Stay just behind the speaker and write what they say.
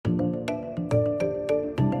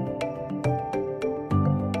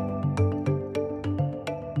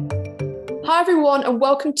Hi everyone, and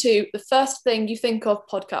welcome to the First Thing You Think Of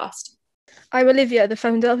podcast. I'm Olivia, the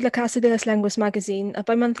founder of La Casa de las Lenguas magazine, a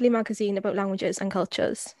bi-monthly magazine about languages and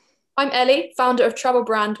cultures. I'm Ellie, founder of travel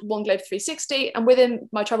brand One Globe 360, and within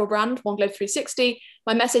my travel brand, One Globe 360,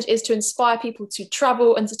 my message is to inspire people to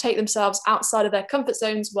travel and to take themselves outside of their comfort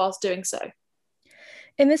zones whilst doing so.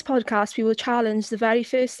 In this podcast, we will challenge the very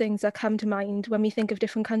first things that come to mind when we think of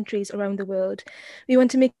different countries around the world. We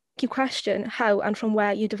want to make you question how and from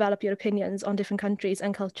where you develop your opinions on different countries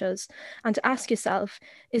and cultures, and to ask yourself,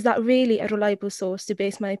 is that really a reliable source to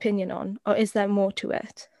base my opinion on, or is there more to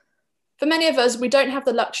it? For many of us, we don't have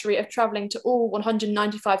the luxury of travelling to all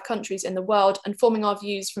 195 countries in the world and forming our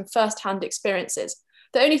views from first-hand experiences.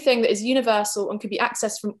 The only thing that is universal and can be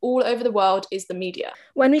accessed from all over the world is the media.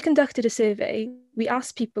 When we conducted a survey, we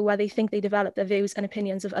asked people where they think they develop their views and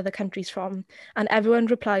opinions of other countries from, and everyone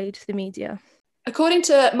replied the media. According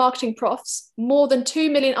to Marketing Profs, more than 2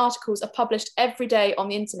 million articles are published every day on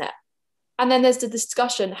the internet. And then there's the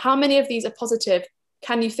discussion, how many of these are positive?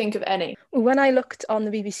 Can you think of any? When I looked on the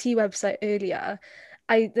BBC website earlier,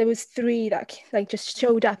 there was 3 that just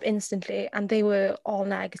showed up instantly, and they were all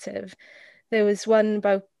negative. There was one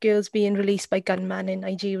about girls being released by gunmen in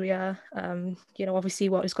Nigeria, obviously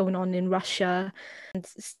what was going on in Russia and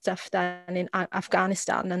stuff then in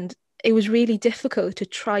Afghanistan. And it was really difficult to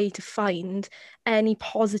try to find any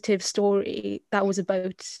positive story that was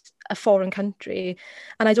about a foreign country.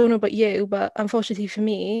 And I don't know about you, but unfortunately for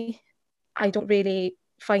me, I don't really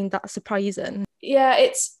find that surprising. Yeah,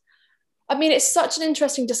 it's such an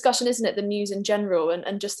interesting discussion, isn't it? The news in general,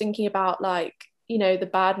 and just thinking about the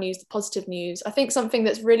bad news, the positive news. I think something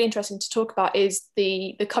that's really interesting to talk about is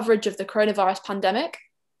the coverage of the coronavirus pandemic.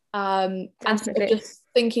 And sort of just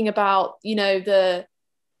thinking about,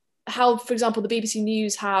 how, for example, the BBC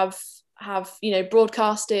News have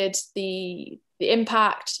broadcasted the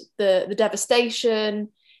impact, the devastation.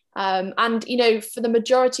 And, for the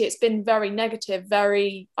majority, it's been very negative,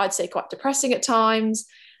 very, I'd say, quite depressing at times,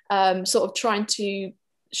 sort of trying to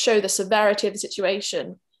show the severity of the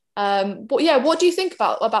situation. But yeah, what do you think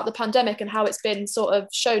about the pandemic and how it's been sort of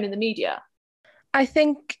shown in the media? I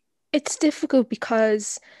think it's difficult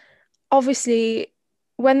because obviously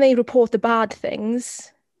when they report the bad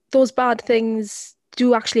things, those bad things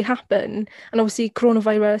do actually happen. And obviously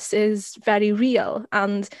coronavirus is very real,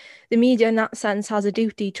 and the media in that sense has a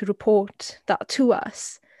duty to report that to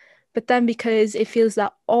us. But then because it feels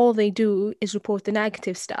that all they do is report the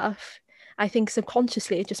negative stuff, I think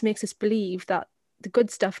subconsciously it just makes us believe that the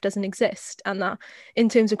good stuff doesn't exist, and that in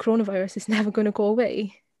terms of coronavirus, it's never going to go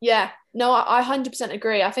away. Yeah, no, I 100%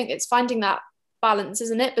 agree. I think it's finding that balance,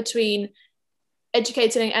 isn't it, between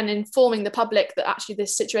educating and informing the public that actually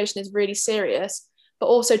this situation is really serious, but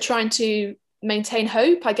also trying to maintain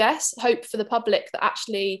hope, I guess, hope for the public that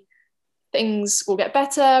actually things will get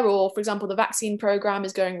better, or, for example, the vaccine program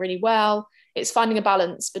is going really well. It's finding a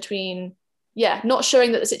balance between, not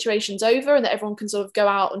showing that the situation's over and that everyone can sort of go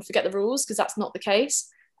out and forget the rules, because that's not the case.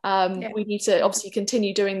 We need to obviously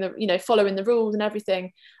continue doing following the rules and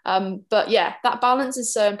everything. But yeah, that balance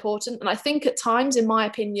is so important. And I think at times, in my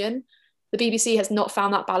opinion, the BBC has not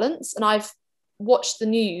found that balance. And I've watched the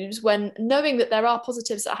news when knowing that there are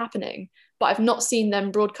positives that are happening, but I've not seen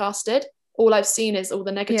them broadcasted. All I've seen is all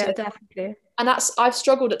the negative. Yeah, definitely. And I've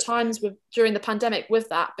struggled at times during the pandemic with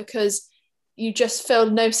that, because you just feel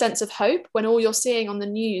no sense of hope when all you're seeing on the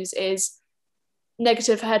news is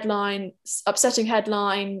negative headline, upsetting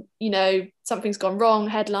headline, something's gone wrong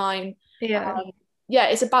headline.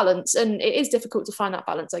 It's a balance, and it is difficult to find that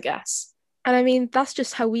balance, I guess. And I mean, that's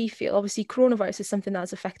just how we feel. Obviously, coronavirus is something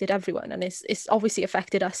that's affected everyone, and it's obviously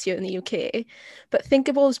affected us here in the UK. But think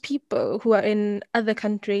of all those people who are in other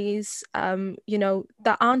countries,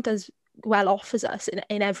 that aren't as well off as us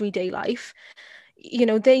in everyday life.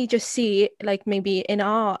 They just see, like maybe in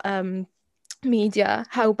our media,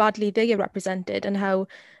 how badly they are represented and how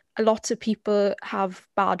a lot of people have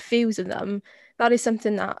bad views of them. That is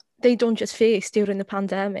something that they don't just face during the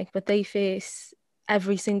pandemic, but they face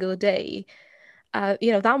every single day.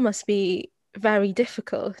 That must be very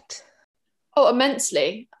difficult. Oh,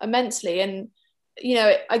 immensely. And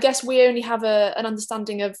I guess we only have an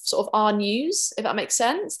understanding of sort of our news, if that makes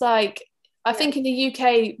sense. Like, I think in the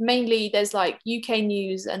UK mainly there's like UK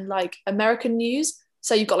news and like American news.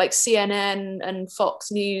 So you've got like CNN and Fox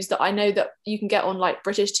News that I know that you can get on like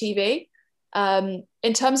British TV.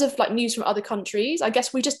 In terms of like news from other countries, I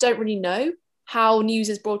guess we just don't really know how news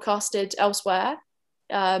is broadcasted elsewhere.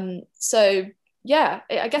 So yeah,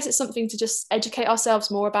 I guess it's something to just educate ourselves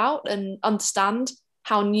more about and understand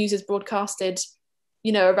how news is broadcasted,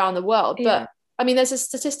 around the world. Yeah. But I mean, there's a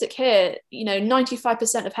statistic here,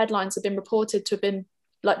 95% of headlines have been reported to have been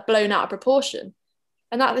like blown out of proportion.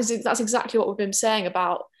 And that's exactly what we've been saying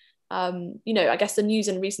about, I guess the news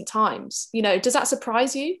in recent times. Does that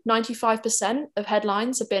surprise you? 95% of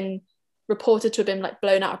headlines have been reported to have been like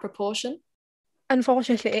blown out of proportion.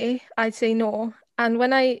 Unfortunately, I'd say no. And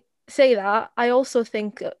when I say that, I also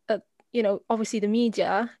think that, obviously the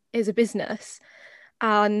media is a business.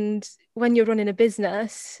 And when you're running a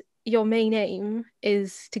business, your main aim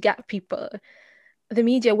is to get people. The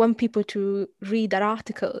media want people to read their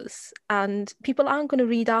articles, and people aren't going to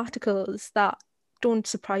read articles that don't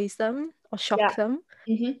surprise them or shock Yeah. them.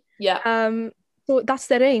 Mm-hmm. Yeah. So that's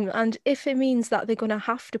their aim. And if it means that they're going to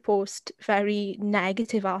have to post very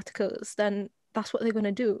negative articles, then that's what they're going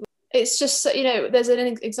to do. It's just, there's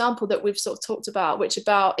an example that we've sort of talked about, which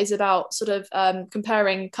is about sort of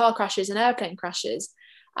comparing car crashes and airplane crashes.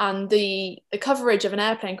 And the coverage of an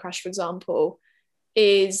airplane crash, for example,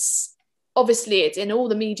 is obviously it's in all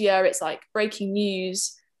the media, it's like breaking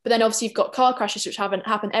news. But then obviously you've got car crashes which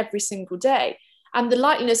happen every single day. And the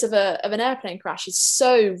likeliness of an airplane crash is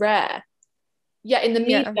so rare. Yet in the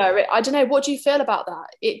media, I don't know, what do you feel about that?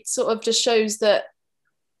 It sort of just shows that,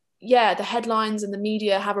 yeah, the headlines and the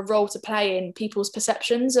media have a role to play in people's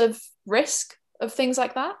perceptions of risk of things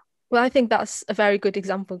like that. Well, I think that's a very good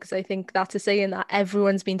example, because I think that's a saying that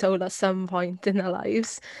everyone's been told at some point in their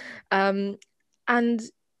lives. And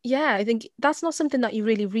yeah, I think that's not something that you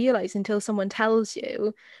really realize until someone tells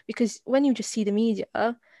you, because when you just see the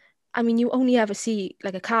media, I mean, you only ever see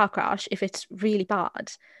like a car crash if it's really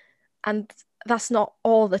bad. And that's not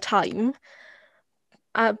all the time.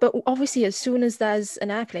 But obviously, as soon as there's an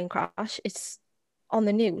airplane crash, it's on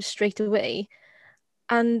the news straight away.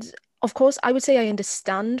 And of course, I would say I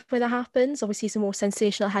understand where that happens. Obviously, it's a more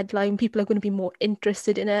sensational headline. People are going to be more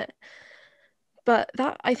interested in it. But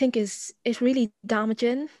that, I think, is really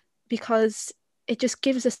damaging, because it just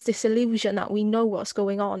gives us this illusion that we know what's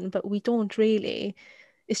going on, but we don't really.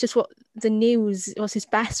 It's just what is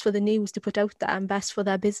best for the news to put out there and best for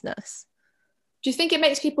their business. Do you think it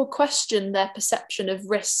makes people question their perception of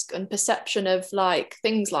risk and perception of like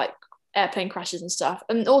things like airplane crashes and stuff?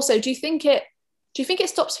 And also, do you think it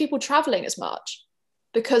stops people traveling as much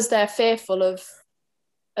because they're fearful of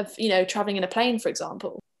traveling in a plane, for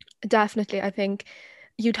example? Definitely. I think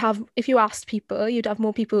if you asked people, you'd have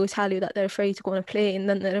more people who tell you that they're afraid to go on a plane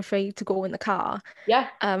than they're afraid to go in the car. Yeah.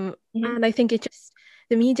 And I think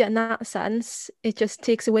the media in that sense, it just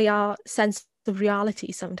takes away our sense of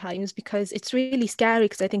reality sometimes, because it's really scary,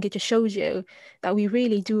 because I think it just shows you that we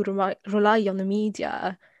really do rely on the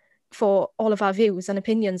media for all of our views and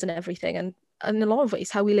opinions and everything, and in a lot of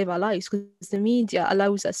ways how we live our lives, because the media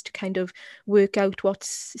allows us to kind of work out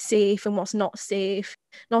what's safe and what's not safe,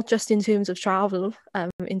 not just in terms of travel,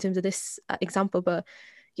 in terms of this example, but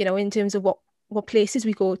in terms of what places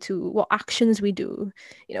we go to, what actions we do.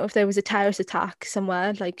 If there was a terrorist attack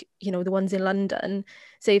somewhere, like the ones in London,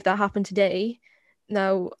 say if that happened today,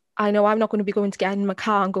 now I know I'm not going to be going to get in my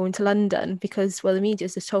car and going to London, because, well, the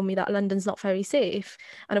media's just told me that London's not very safe.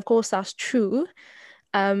 And of course that's true.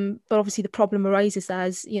 But obviously the problem arises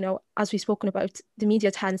as we've spoken about, the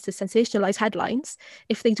media tends to sensationalize headlines.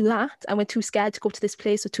 If they do that and we're too scared to go to this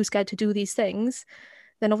place or too scared to do these things,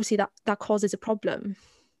 then obviously that causes a problem.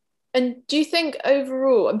 And do you think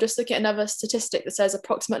overall, I'm just looking at another statistic that says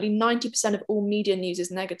approximately 90% of all media news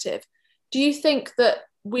is negative. Do you think that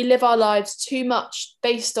we live our lives too much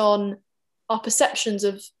based on our perceptions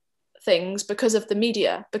of things because of the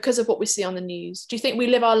media, because of what we see on the news? Do you think we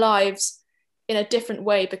live our lives in a different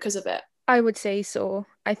way because of it? I would say so.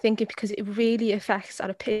 I think because it really affects our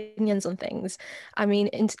opinions on things. I mean,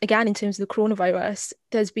 again, in terms of the coronavirus,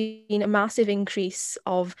 there's been a massive increase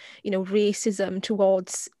of, racism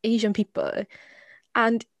towards Asian people.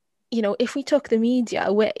 And, if we took the media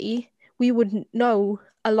away, we wouldn't know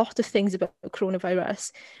a lot of things about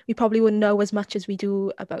coronavirus. We probably wouldn't know as much as we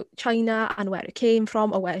do about China and where it came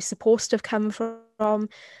from or where it's supposed to have come from.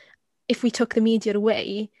 If we took the media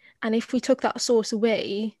away, and if we took that source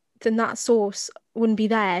away, then that source wouldn't be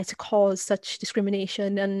there to cause such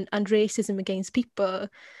discrimination and racism against people.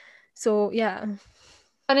 So, yeah.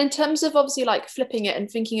 And in terms of obviously like flipping it and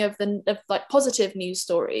thinking of like positive news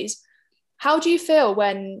stories, how do you feel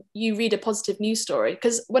when you read a positive news story?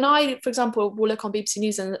 Because when I, for example, will look on BBC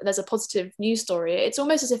News and there's a positive news story, it's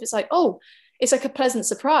almost as if it's like, oh, it's like a pleasant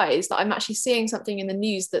surprise that I'm actually seeing something in the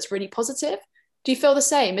news that's really positive. Do you feel the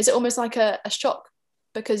same? Is it almost like a shock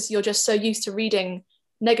because you're just so used to reading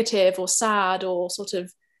negative or sad or sort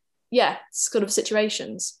of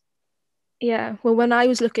situations? Yeah, well, when I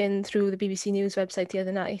was looking through the BBC News website the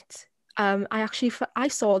other night, I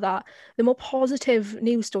saw that the more positive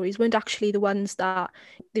news stories weren't actually the ones that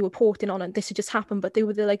they were reporting on and this had just happened, but they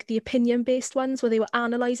were the opinion-based ones where they were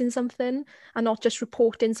analysing something and not just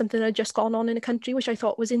reporting something that had just gone on in a country, which I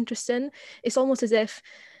thought was interesting. It's almost as if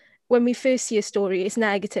when we first see a story, it's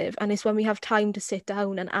negative, and it's when we have time to sit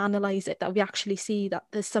down and analyse it that we actually see that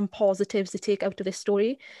there's some positives to take out of this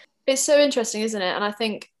story. It's so interesting, isn't it? And I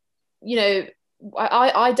think, you know,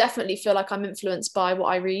 I definitely feel like I'm influenced by what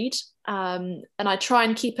I read, and I try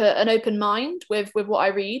and keep an open mind with what I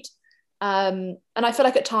read. And I feel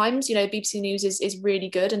like at times, you know, BBC News is really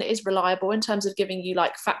good and it is reliable in terms of giving you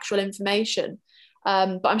like factual information.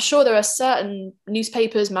 But I'm sure there are certain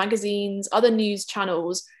newspapers, magazines, other news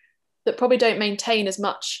channels that probably don't maintain as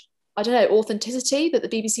much, I don't know, authenticity that the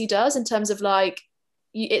BBC does in terms of like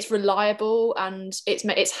it's reliable and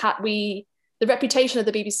the reputation of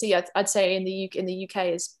the BBC, I'd say in the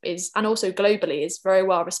UK is and also globally is very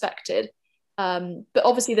well respected. But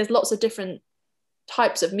obviously there's lots of different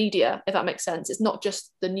types of media, if that makes sense. It's not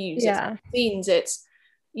just the news, Yeah. it's scenes, it's,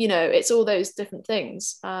 you know, it's all those different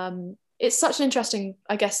things. It's such an interesting,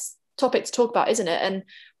 I guess, topic to talk about, isn't it? And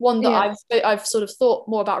one that I've sort of thought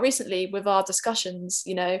more about recently with our discussions.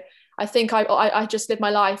 You know, I think I just live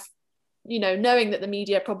my life, you know, knowing that the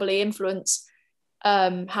media probably influence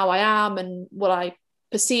how I am and what I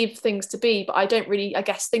perceive things to be, but I don't really, I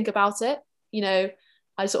guess, think about it. You know,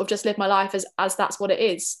 I sort of just live my life as that's what it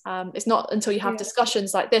is. It's not until you have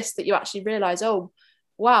discussions like this that you actually realize, oh,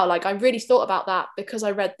 wow, like I really thought about that because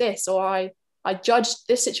I read this, or I judged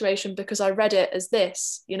this situation because I read it as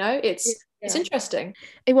this. You know, it's interesting.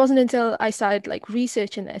 It wasn't until I started like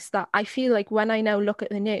researching this that I feel like when I now look at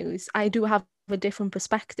the news, I do have a different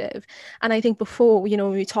perspective. And I think before, you know,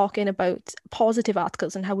 when we were talking about positive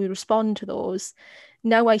articles and how we respond to those,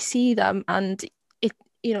 now I see them and it,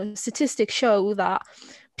 you know, statistics show that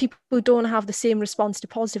people don't have the same response to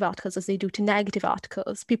positive articles as they do to negative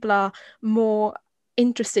articles. People are more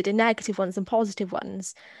interested in negative ones than positive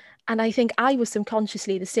ones. And I think I was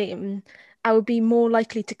subconsciously the same. I would be more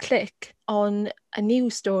likely to click on a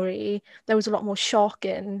news story that was a lot more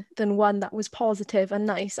shocking than one that was positive and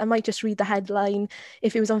nice. I might just read the headline.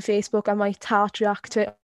 If it was on Facebook, I might heart react to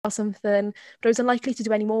it or something, but I was unlikely to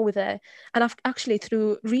do any more with it. And I've actually,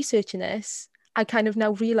 through researching this, I kind of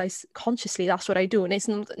now realise consciously that's what I do. And it's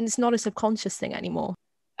not a subconscious thing anymore.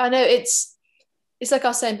 I know it's like I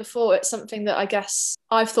was saying before, it's something that I guess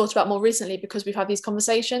I've thought about more recently because we've had these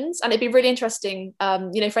conversations, and it'd be really interesting,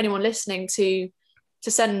 you know, for anyone listening to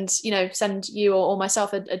send you or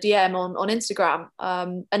myself a DM on Instagram,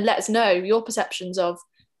 and let us know your perceptions of,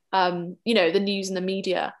 you know, the news and the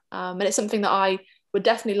media, and it's something that I would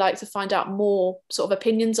definitely like to find out more sort of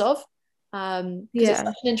opinions of, because it's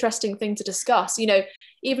such an interesting thing to discuss. You know,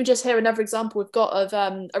 even just here another example we've got of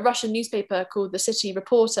a Russian newspaper called the City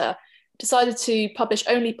Reporter decided to publish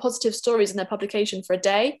only positive stories in their publication for a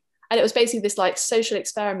day. And it was basically this like social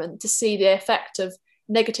experiment to see the effect of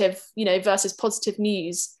negative, you know, versus positive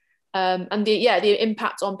news, and the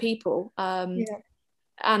impact on people.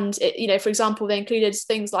 And it, you know, for example, they included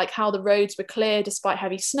things like how the roads were clear despite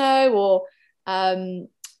heavy snow, or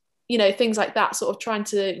you know, things like that, sort of trying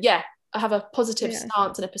to have a positive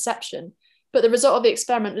stance and a perception. But the result of the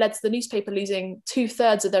experiment led to the newspaper losing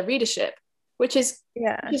 2/3 of their readership, which is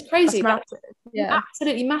crazy. That's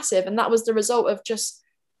absolutely massive. And that was the result of just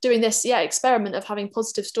doing this experiment of having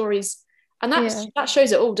positive stories. And that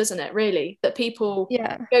shows it all, doesn't it, really? That people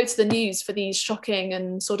go to the news for these shocking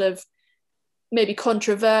and sort of maybe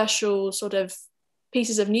controversial sort of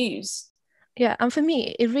pieces of news. Yeah, and for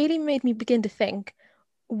me, it really made me begin to think,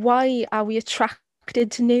 why are we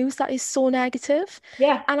attracted to news that is so negative?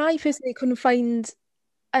 Yeah. And I personally couldn't find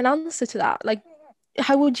an answer to that. Like,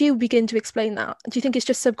 how would you begin to explain that? Do you think it's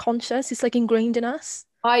just subconscious? It's like ingrained in us?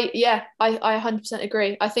 I 100%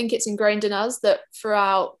 agree. I think it's ingrained in us that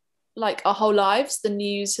throughout like our whole lives, the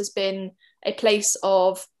news has been a place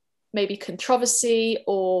of maybe controversy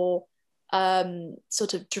or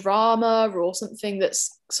sort of drama or something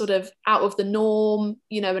that's sort of out of the norm,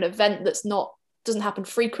 you know, an event that's doesn't happen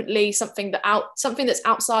frequently, something that's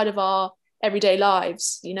outside of our everyday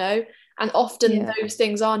lives, you know. And often those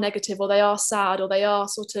things are negative, or they are sad, or they are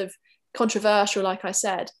sort of controversial, like I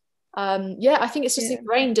said. I think it's just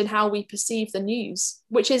ingrained in how we perceive the news,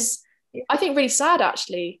 which is, I think, really sad,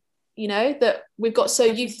 actually, you know, that we've got so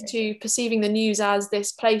used to perceiving the news as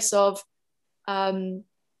this place of,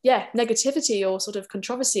 negativity or sort of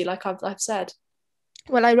controversy, like I've said.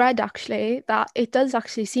 Well, I read actually that it does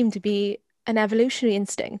actually seem to be an evolutionary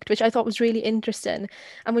instinct, which I thought was really interesting.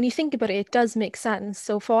 And when you think about it, it does make sense.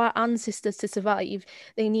 So for our ancestors to survive,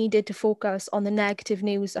 they needed to focus on the negative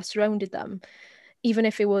news that surrounded them. Even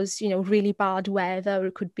if it was, really bad weather,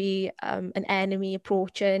 it could be an enemy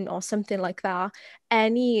approaching or something like that.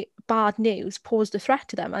 Any bad news posed a threat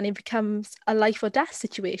to them and it becomes a life or death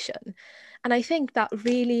situation. And I think that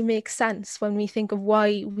really makes sense when we think of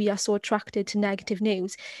why we are so attracted to negative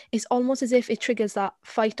news. It's almost as if it triggers that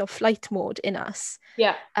fight or flight mode in us.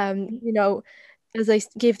 Yeah. As I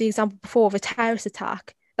gave the example before of a terrorist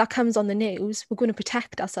attack, that comes on the news, we're going to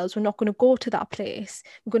protect ourselves. We're not going to go to that place.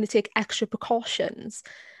 We're going to take extra precautions.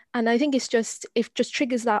 And I think it just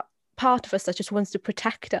triggers that part of us that just wants to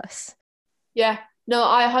protect us. Yeah, no,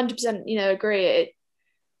 I 100%, agree.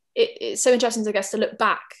 It's so interesting, I guess, to look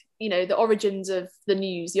back, the origins of the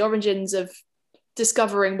news, the origins of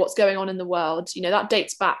discovering what's going on in the world, that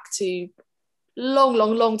dates back to long,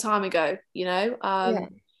 long, long time ago, Yeah.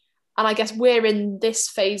 And I guess we're in this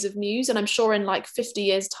phase of news, and I'm sure in like 50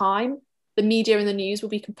 years' time, the media and the news will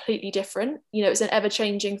be completely different. It's an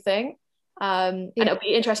ever-changing thing. And it'll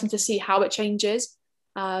be interesting to see how it changes,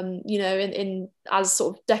 in as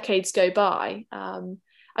sort of decades go by. I'm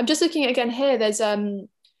just looking again here, there's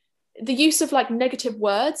the use of like negative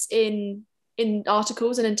words in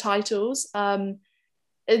articles and in titles, the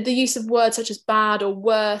use of words such as bad or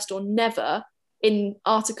worst or never in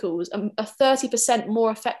articles are 30% more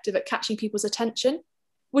effective at catching people's attention.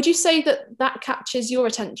 Would you say that catches your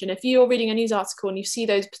attention? If you're reading a news article and you see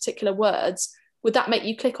those particular words, would that make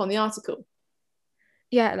you click on the article?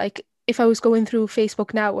 Yeah, like if I was going through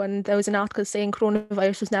Facebook now and there was an article saying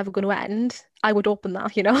coronavirus was never going to end, I would open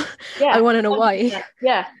that, Yeah. I want to know why.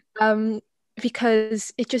 Yeah.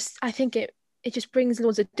 Because I think it just brings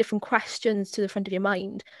loads of different questions to the front of your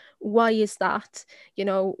mind. Why is that?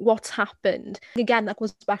 What's happened? Again, that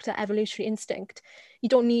goes back to evolutionary instinct. You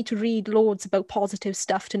don't need to read loads about positive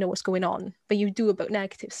stuff to know what's going on, but you do about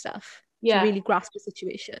negative stuff to really grasp the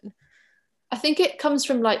situation. I think it comes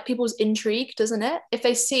from like people's intrigue, doesn't it? If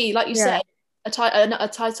they see, like you said, a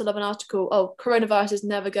title of an article, oh, coronavirus is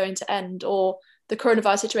never going to end, or the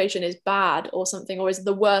coronavirus situation is bad or something, or is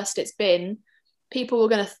the worst it's been, people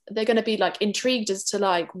they're gonna be like intrigued as to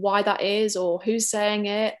like why that is or who's saying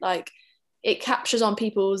it. Like it captures on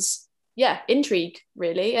people's intrigue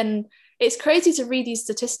really. And it's crazy to read these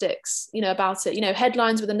statistics about it.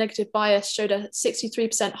 Headlines with a negative bias showed a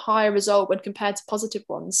 63% higher result when compared to positive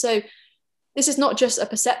ones. So this is not just a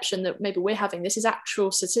perception that maybe we're having, this is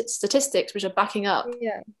actual statistics which are backing up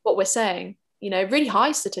what we're saying. Really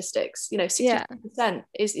high statistics, 60%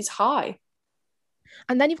 is high.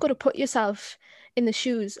 And then you've got to put yourself in the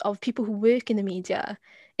shoes of people who work in the media.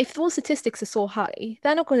 If those statistics are so high,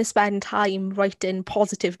 they're not going to spend time writing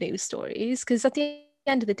positive news stories, because at the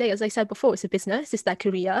end of the day, as I said before, it's a business, it's their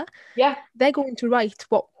career. Yeah. They're going to write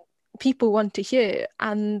what people want to hear.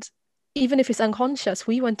 And even if it's unconscious,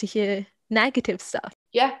 we want to hear negative stuff.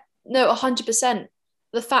 Yeah, no, 100%.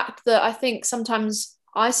 The fact that I think sometimes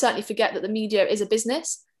I certainly forget that the media is a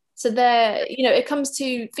business. So there, it comes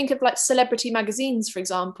to think of like celebrity magazines, for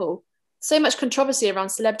example. So much controversy around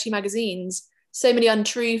celebrity magazines, so many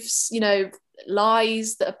untruths,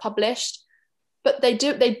 lies that are published. But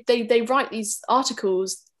they write these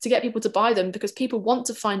articles to get people to buy them because people want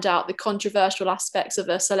to find out the controversial aspects of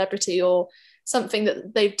a celebrity or something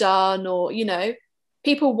that they've done, or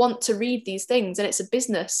people want to read these things, and it's a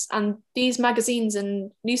business, and these magazines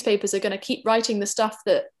and newspapers are going to keep writing the stuff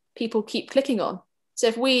that people keep clicking on. So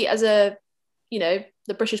if we as the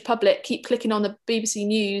British public keep clicking on the BBC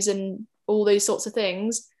News and all those sorts of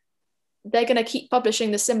things, they're going to keep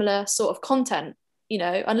publishing the similar sort of content,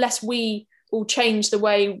 unless we all change the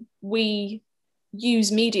way we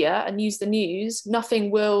use media and use the news,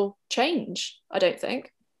 nothing will change, I don't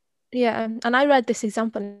think. Yeah, and I read this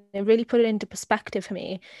example and it really put it into perspective for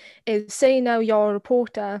me. Is say now you're a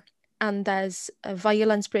reporter and there's a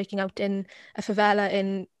violence breaking out in a favela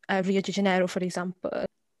in Rio de Janeiro, for example.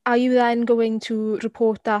 Are you then going to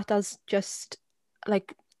report that as just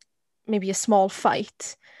like maybe a small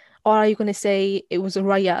fight? Or are you going to say it was a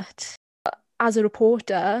riot? As a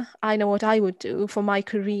reporter, I know what I would do for my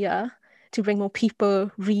career to bring more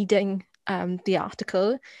people reading the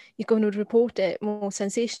article. You're going to report it more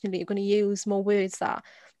sensationally. You're going to use more words that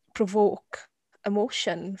provoke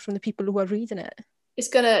emotion from the people who are reading it.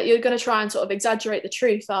 You're gonna try and sort of exaggerate the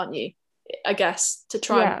truth, aren't you? I guess, to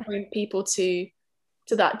try and bring people to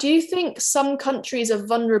that. Do you think some countries are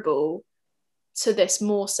vulnerable to this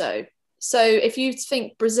more so? So if you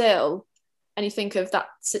think Brazil and you think of that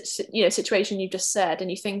situation you've just said,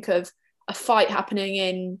 and you think of a fight happening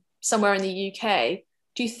in somewhere in the UK,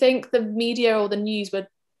 do you think the media or the news would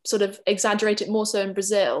sort of exaggerate it more so in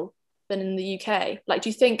Brazil than in the UK? Like, do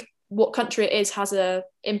you think what country it is has a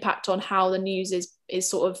impact on how the news is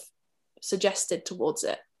sort of suggested towards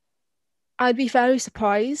it? I'd be very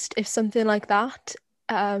surprised if something like that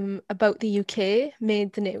about the UK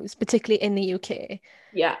made the news, particularly in the UK.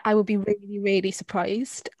 Yeah. I would be really, really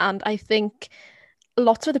surprised. And I think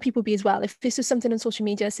lots of other people be as well. If this was something on social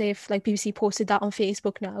media, say if like BBC posted that on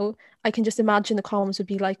Facebook now, I can just imagine the comments would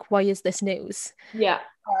be like, why is this news? Yeah.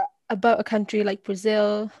 About a country like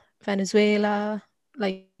Brazil, Venezuela,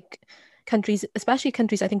 like countries, especially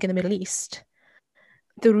countries I think in the Middle East,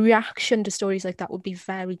 the reaction to stories like that would be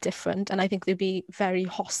very different. And I think they'd be very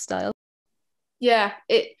hostile. Yeah,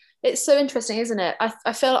 it's so interesting, isn't it?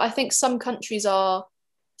 I think some countries are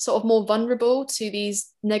sort of more vulnerable to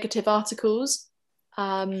these negative articles.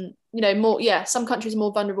 More, yeah, some countries are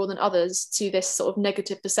more vulnerable than others to this sort of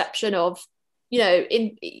negative perception of,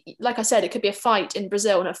 in like I said, it could be a fight in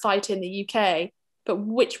Brazil and a fight in the UK, but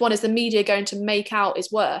which one is the media going to make out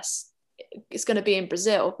is worse? It's going to be in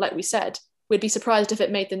Brazil, like we said. We'd be surprised if it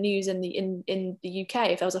made the news in the UK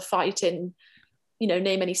if there was a fight in,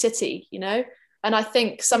 name any city, And I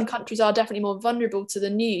think some countries are definitely more vulnerable to the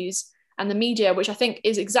news and the media, which I think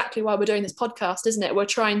is exactly why we're doing this podcast, isn't it? We're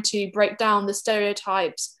trying to break down the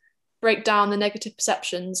stereotypes, break down the negative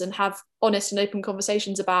perceptions, and have honest and open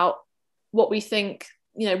conversations about what we think,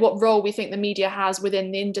 what role we think the media has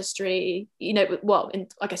within the industry, in,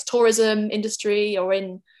 I guess, tourism industry or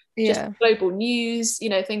in just global news,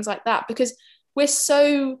 things like that, because we're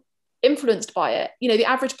so influenced by it. The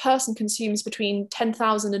average person consumes between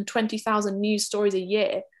 10,000 and 20,000 news stories a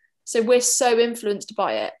year. So we're so influenced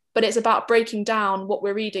by it, but it's about breaking down what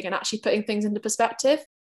we're reading and actually putting things into perspective.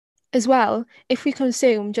 As well, if we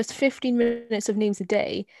consume just 15 minutes of news a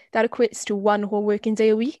day, that equates to one whole working day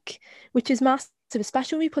a week, which is massive,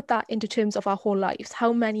 especially when we put that into terms of our whole lives.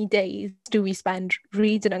 How many days do we spend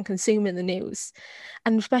reading and consuming the news?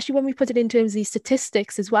 And especially when we put it in terms of these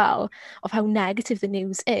statistics as well, of how negative the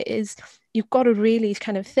news is, you've got to really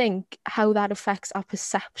kind of think how that affects our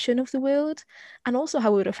perception of the world and also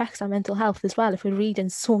how it affects our mental health as well if we're reading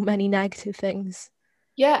so many negative things.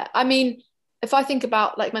 Yeah, I mean, if I think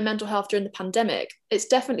about like my mental health during the pandemic, it's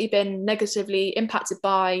definitely been negatively impacted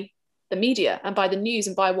by the media and by the news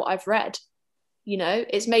and by what I've read.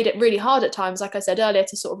 It's made it really hard at times, like I said earlier,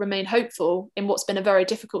 to sort of remain hopeful in what's been a very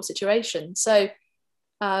difficult situation. So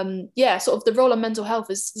sort of the role of mental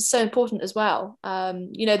health is so important as well.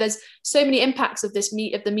 There's so many impacts of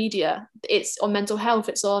of the media. It's on mental health,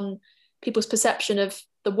 it's on people's perception of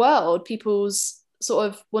the world, people's sort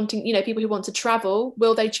of wanting, people who want to travel,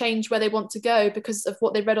 will they change where they want to go because of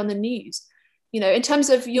what they read on the news? In terms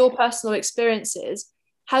of your personal experiences,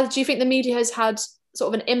 how do you think the media has had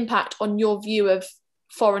sort of an impact on your view of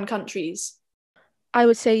foreign countries? I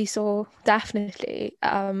would say so, definitely.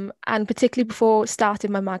 And particularly before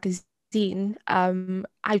starting my magazine,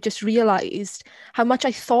 I just realised how much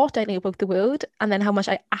I thought I knew about the world and then how much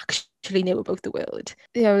I actually knew about the world.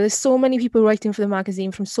 There's so many people writing for the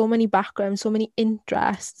magazine from so many backgrounds, so many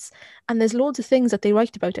interests, and there's loads of things that they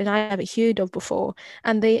write about and I haven't heard of before.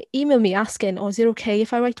 And they email me asking, oh, is it okay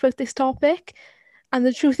if I write about this topic? And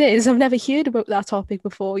the truth is, I've never heard about that topic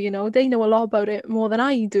before. They know a lot about it more than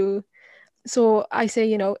I do. So I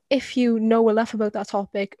say, if you know enough about that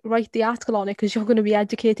topic, write the article on it because you're going to be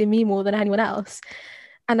educating me more than anyone else.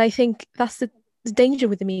 And I think that's the danger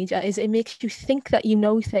with the media is it makes you think that you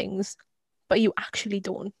know things, but you actually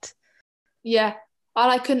don't. Yeah,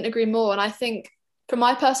 and I couldn't agree more. And I think from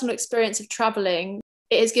my personal experience of traveling,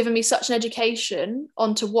 it has given me such an education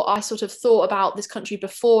onto what I sort of thought about this country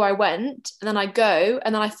before I went. And then I go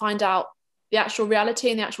and then I find out the actual reality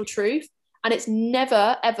and the actual truth. And it's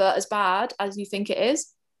never, ever as bad as you think it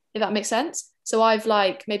is, if that makes sense. So I've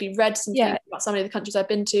like maybe read some things about some of the countries I've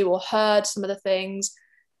been to or heard some of the things,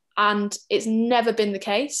 and it's never been the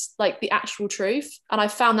case, like the actual truth. And I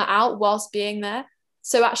found that out whilst being there.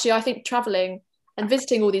 So actually, I think traveling and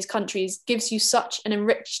visiting all these countries gives you such an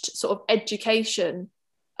enriched sort of education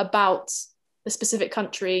about the specific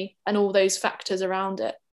country and all those factors around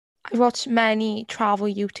it. I've watched many travel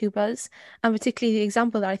YouTubers, and particularly the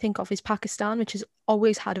example that I think of is Pakistan, which has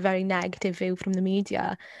always had a very negative view from the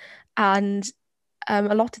media. And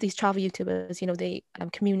a lot of these travel YouTubers, they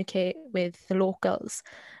communicate with the locals,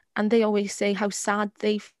 and they always say how sad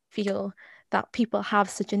they feel that people have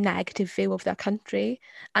such a negative view of their country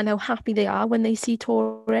and how happy they are when they see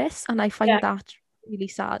tourists. And I find that really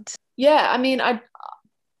sad. Yeah, I mean,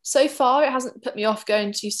 so far it hasn't put me off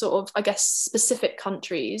going to sort of, I guess, specific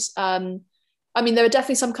countries. I mean, there are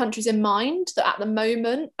definitely some countries in mind that at the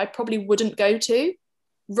moment I probably wouldn't go to.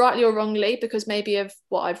 rightly or wrongly, because maybe of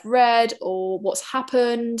what I've read or what's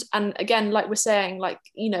happened. And again, like we're saying, like,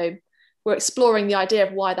 we're exploring the idea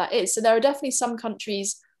of why that is. So there are definitely some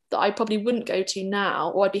countries that I probably wouldn't go to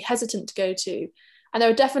now, or I'd be hesitant to go to. And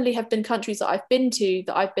there definitely have been countries that I've been to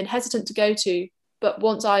that I've been hesitant to go to. But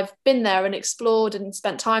once I've been there and explored and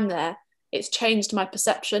spent time there, it's changed my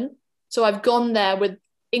perception. So I've gone there with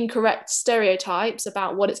incorrect stereotypes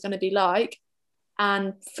about what it's going to be like.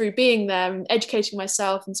 And through being there and educating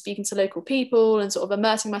myself and speaking to local people and sort of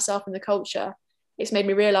immersing myself in the culture, it's made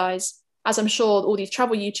me realize, as I'm sure all these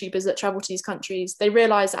travel YouTubers that travel to these countries, they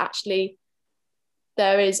realize that actually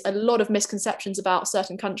there is a lot of misconceptions about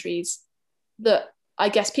certain countries that I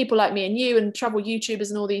guess people like me and you and travel YouTubers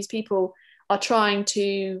and all these people are trying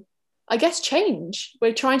to, I guess, change.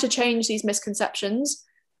 We're trying to change these misconceptions.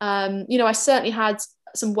 I certainly had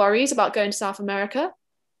some worries about going to South America,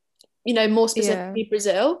 more specifically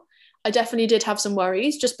Brazil. I definitely did have some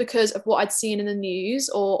worries just because of what I'd seen in the news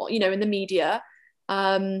or, in the media.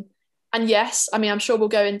 And yes, I mean, I'm sure we'll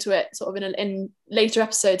go into it sort of in later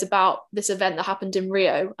episodes about this event that happened in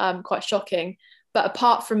Rio, quite shocking. But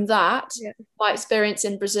apart from that, my experience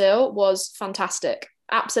in Brazil was fantastic,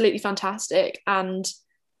 absolutely fantastic. And,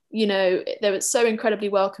 they were so incredibly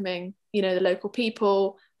welcoming, the local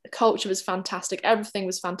people, the culture was fantastic, everything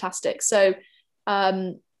was fantastic. So,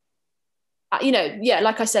 like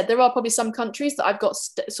I said, there are probably some countries that I've got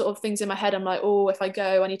sort of things in my head. I'm like, oh, if I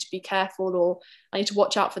go, I need to be careful, or I need to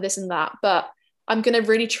watch out for this and that. But I'm going to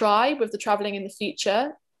really try with the traveling in the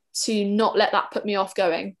future to not let that put me off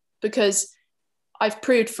going, because I've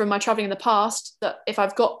proved from my traveling in the past that if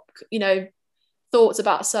I've got, thoughts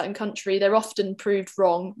about a certain country, they're often proved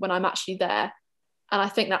wrong when I'm actually there. And I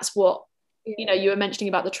think that's what, you were mentioning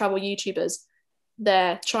about the travel YouTubers.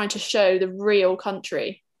 They're trying to show the real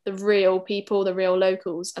country, the real people, the real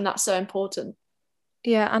locals, and that's so important.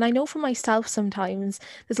 Yeah, and I know for myself sometimes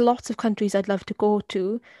there's lots of countries I'd love to go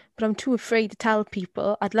to, but I'm too afraid to tell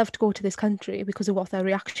people I'd love to go to this country because of what their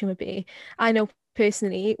reaction would be. I know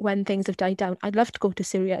personally, when things have died down, I'd love to go to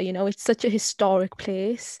Syria, it's such a historic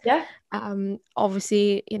place. Yeah.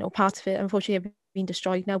 Obviously, parts of it unfortunately have been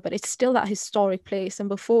destroyed now, but it's still that historic place. And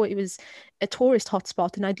before it was a tourist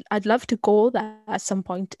hotspot, and I'd love to go there at some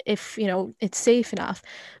point if, it's safe enough.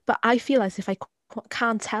 But I feel as if I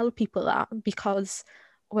can't tell people that because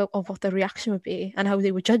of what the reaction would be and how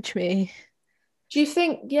they would judge me. Do you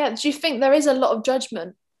think there is a lot of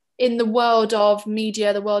judgment in the world of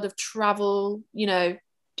media, the world of travel? Do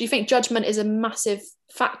you think judgment is a massive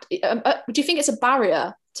fact? Do you think it's a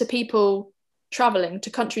barrier to people traveling to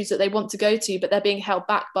countries that they want to go to, but they're being held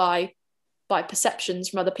back by perceptions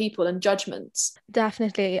from other people and judgments?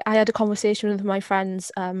 Definitely. I had a conversation with my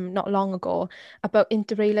friends not long ago about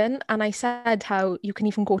interrailing, and I said how you can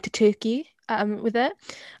even go to Turkey with it,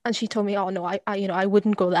 and she told me, oh no, I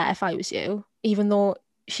wouldn't go there if I was you, even though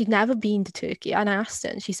she'd never been to Turkey. And I asked her,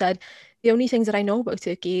 and she said the only things that I know about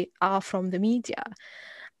Turkey are from the media.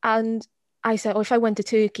 And I said, oh, if I went to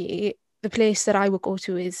Turkey, the place that I would go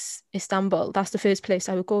to is Istanbul. That's the first place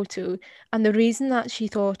I would go to. And the reason that she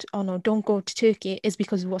thought, oh no, don't go to Turkey is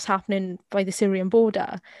because of what's happening by the Syrian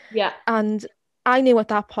border. Yeah. And I knew at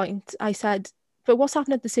that point, I said, but what's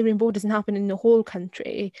happening at the Syrian border doesn't happen in the whole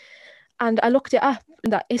country. And I looked it up,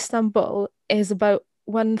 and that Istanbul is about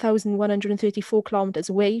 1,134 kilometers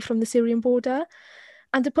away from the Syrian border.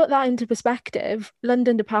 And to put that into perspective,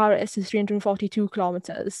 London to Paris is 342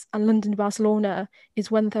 kilometers, and London to Barcelona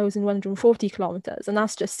is 1,140 kilometers, and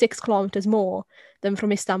that's just 6 kilometers more than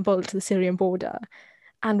from Istanbul to the Syrian border.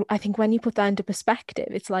 And I think when you put that into perspective,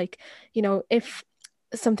 it's like, if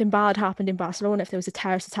something bad happened in Barcelona, if there was a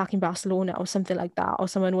terrorist attack in Barcelona or something like that, or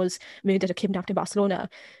someone was murdered or kidnapped in Barcelona,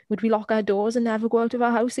 would we lock our doors and never go out of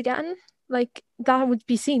our house again? Like, that would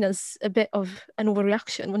be seen as a bit of an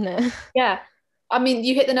overreaction, wouldn't it? Yeah. I mean,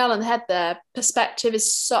 you hit the nail on the head there. Perspective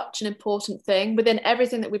is such an important thing within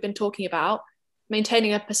everything that we've been talking about.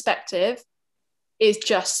 Maintaining a perspective is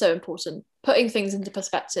just so important. Putting things into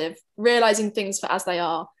perspective, realizing things for as they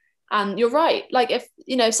are. And you're right. Like if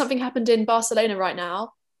something happened in Barcelona right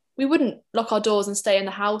now, we wouldn't lock our doors and stay in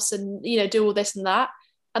the house and do all this and that.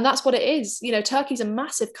 And that's what it is. Turkey's a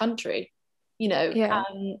massive country. Yeah.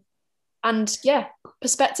 And yeah,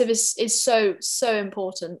 perspective is so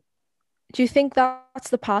important. Do you think that's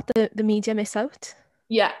the part that the media miss out?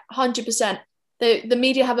 Yeah, 100%. The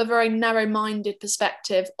media have a very narrow-minded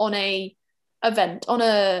perspective on a event, on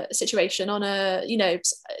a situation, on a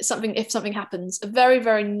something. If something happens, a very,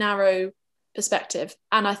 very narrow perspective.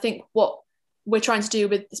 And I think what we're trying to do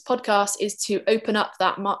with this podcast is to open up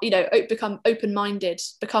that become open-minded,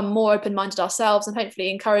 become more open-minded ourselves, and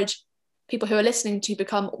hopefully encourage people who are listening to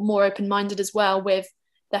become more open-minded as well with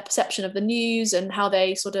their perception of the news and how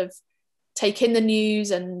they sort of take in the news,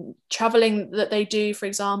 and traveling that they do, for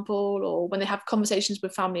example, or when they have conversations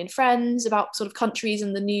with family and friends about sort of countries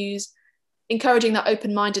and the news. Encouraging that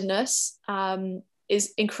open-mindedness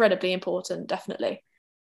is incredibly important, definitely.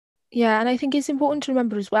 Yeah, and I think it's important to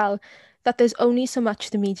remember as well that there's only so much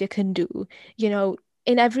the media can do. You know,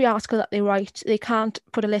 in every article that they write, they can't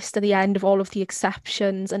put a list at the end of all of the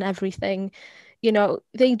exceptions and everything. You know,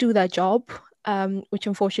 they do their job, which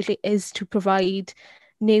unfortunately is to provide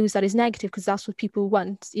news that is negative, because that's what people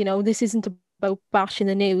want. You know, this isn't about bashing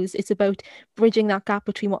the news, it's about bridging that gap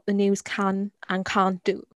between what the news can and can't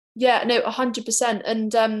do. Yeah, no, 100%.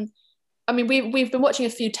 And I mean, we've been watching a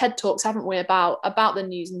few TED Talks, haven't we, about the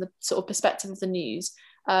news and the sort of perspective of the news,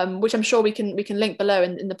 which I'm sure we can link below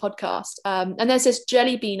in the podcast. And there's this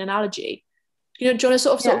jelly bean analogy. You know, do you want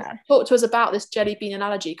to sort of talk to us about this jelly bean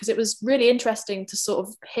analogy? Because it was really interesting to sort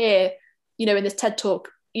of hear, you know, in this TED Talk,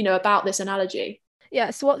 you know, about this analogy.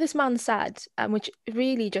 Yeah, so what this man said, which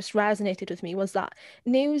really just resonated with me, was that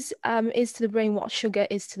news is to the brain what sugar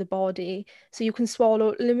is to the body. So you can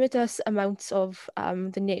swallow limitless amounts of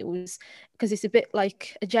the news, because it's a bit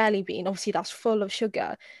like a jelly bean. Obviously, that's full of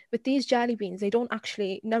sugar. But these jelly beans, they don't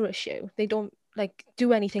actually nourish you. They don't like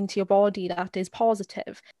do anything to your body that is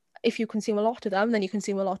positive. If you consume a lot of them, then you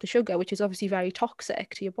consume a lot of sugar, which is obviously very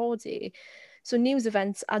toxic to your body. So news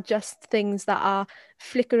events are just things that are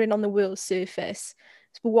flickering on the world's surface.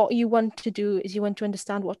 But what you want to do is you want to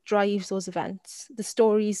understand what drives those events. The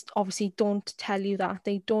stories obviously don't tell you that.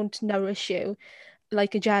 They don't nourish you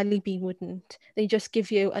like a jelly bean wouldn't. They just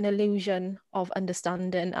give you an illusion of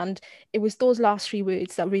understanding. And it was those last three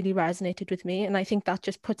words that really resonated with me. And I think that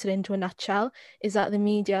just puts it into a nutshell, is that the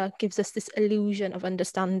media gives us this illusion of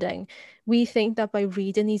understanding. We think that by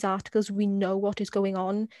reading these articles, we know what is going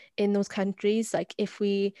on in those countries. Like if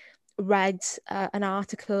we read an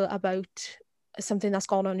article about something that's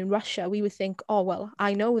gone on in Russia, we would think, oh, well,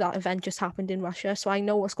 I know that event just happened in Russia, so I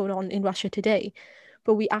know what's going on in Russia today.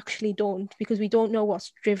 But we actually don't, because we don't know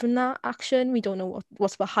what's driven that action. We don't know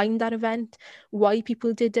what's behind that event, why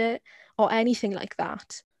people did it, or anything like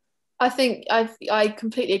that. I think I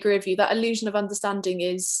completely agree with you. That illusion of understanding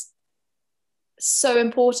is so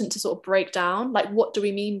important to sort of break down. Like, what do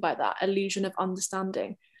we mean by that illusion of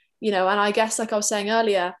understanding? You know, and I guess, like I was saying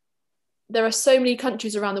earlier, there are so many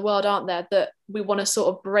countries around the world, aren't there, that we want to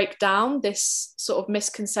sort of break down this sort of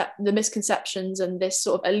the misconceptions and this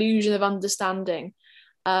sort of illusion of understanding.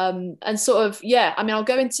 And sort of, yeah, I mean, I'll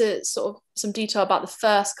go into sort of some detail about the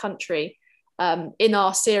first country in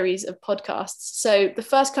our series of podcasts. So the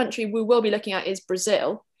first country we will be looking at is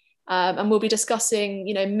Brazil. And we'll be discussing,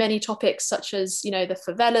 you know, many topics such as, you know, the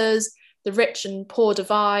favelas, the rich and poor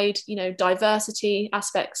divide, you know, diversity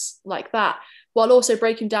aspects like that, while also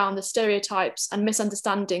breaking down the stereotypes and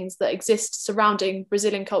misunderstandings that exist surrounding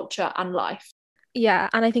Brazilian culture and life. Yeah,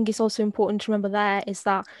 and I think it's also important to remember there is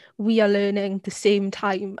that we are learning the same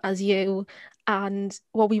time as you. And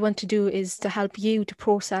what we want to do is to help you to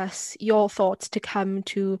process your thoughts, to come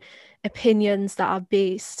to opinions that are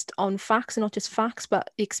based on facts, and not just facts,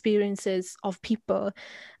 but experiences of people.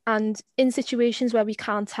 And in situations where we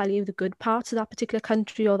can't tell you the good parts of that particular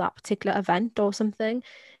country or that particular event or something,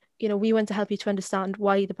 you know, we want to help you to understand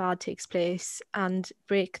why the bad takes place and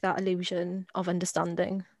break that illusion of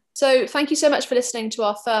understanding. So thank you so much for listening to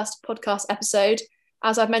our first podcast episode.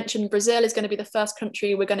 As I've mentioned, Brazil is going to be the first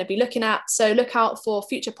country we're going to be looking at. So look out for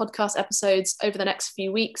future podcast episodes over the next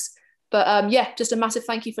few weeks. But yeah, just a massive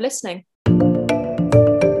thank you for listening.